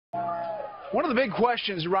One of the big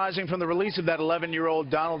questions arising from the release of that 11-year-old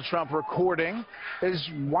Donald Trump recording is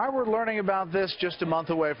why we're learning about this just a month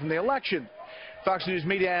away from the election. Fox News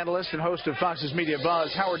media analyst and host of Fox's Media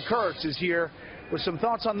Buzz, Howard Kurtz, is here with some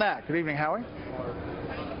thoughts on that. Good evening, Howie.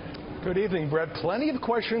 Good evening, Brett. Plenty of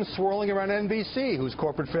questions swirling around NBC, whose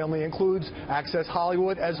corporate family includes Access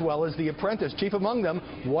Hollywood as well as The Apprentice. Chief among them,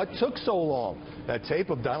 what took so long? That tape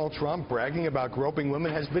of Donald Trump bragging about groping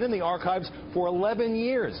women has been in the archives for 11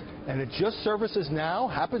 years, and it just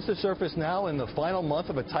happens to surface now in the final month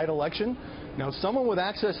of a tight election. Now, someone with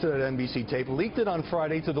access to that NBC tape leaked it on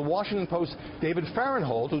Friday to the Washington Post's David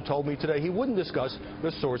Fahrenthold, who told me today he wouldn't discuss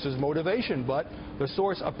the source's motivation. But the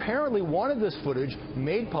source apparently wanted this footage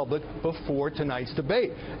made public before tonight's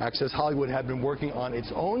debate. Access Hollywood had been working on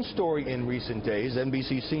its own story in recent days.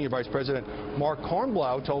 NBC Senior Vice President Mark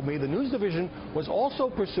Kornblau told me the news division was also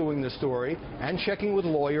pursuing the story and checking with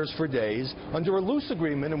lawyers for days under a loose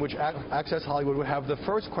agreement in which Access Hollywood would have the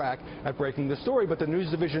first crack at breaking the story. But the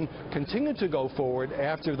news division continued to go forward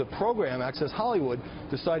after the program, Access Hollywood,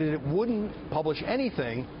 decided it wouldn't publish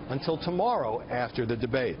anything until tomorrow after the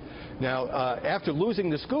debate. Now, after losing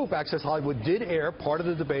the scoop, Access Hollywood did air part of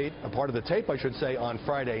the debate, a part of the tape, I should say, on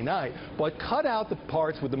Friday night, but cut out the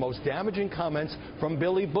parts with the most damaging comments from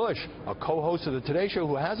Billy Bush, a co-host of the Today Show,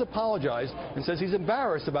 who has apologized and says he's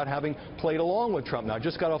embarrassed about having played along with Trump. Now, I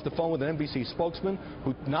just got off the phone with an NBC spokesman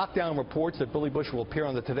who knocked down reports that Billy Bush will appear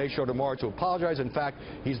on the Today Show tomorrow to apologize. In fact,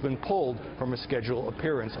 he's been pulled from a scheduled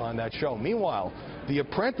appearance on that show. Meanwhile, The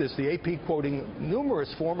Apprentice, the AP quoting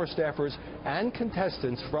numerous former staffers and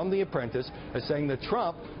contestants from The Apprentice as saying that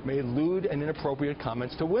Trump made lewd and inappropriate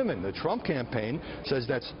comments to women. The Trump campaign says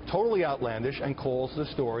that's totally outlandish and calls the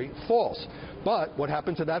story false. But what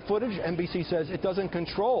happened to that footage? NBC says it doesn't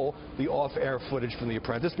control the off-air footage from The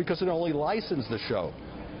Apprentice because it only licensed the show.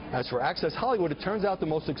 As for Access Hollywood, it turns out the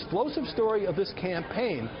most explosive story of this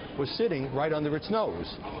campaign was sitting right under its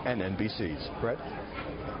nose, and NBC's. Brett?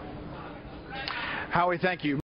 Howie, thank you.